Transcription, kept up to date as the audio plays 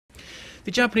The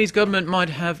Japanese government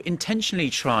might have intentionally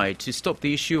tried to stop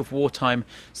the issue of wartime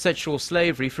sexual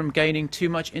slavery from gaining too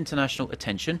much international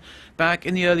attention back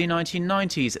in the early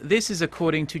 1990s. This is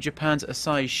according to Japan's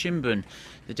Asahi Shimbun.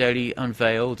 The daily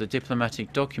unveiled a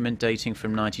diplomatic document dating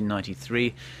from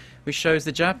 1993, which shows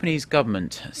the Japanese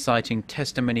government, citing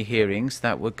testimony hearings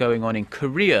that were going on in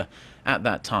Korea at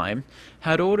that time,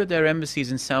 had ordered their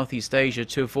embassies in Southeast Asia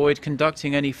to avoid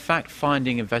conducting any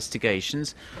fact-finding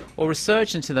investigations or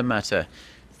research into the matter.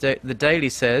 The Daily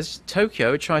says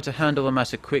Tokyo tried to handle the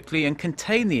matter quickly and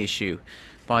contain the issue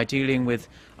by dealing with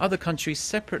other countries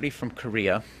separately from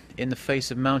Korea in the face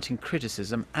of mounting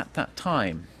criticism at that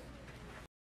time.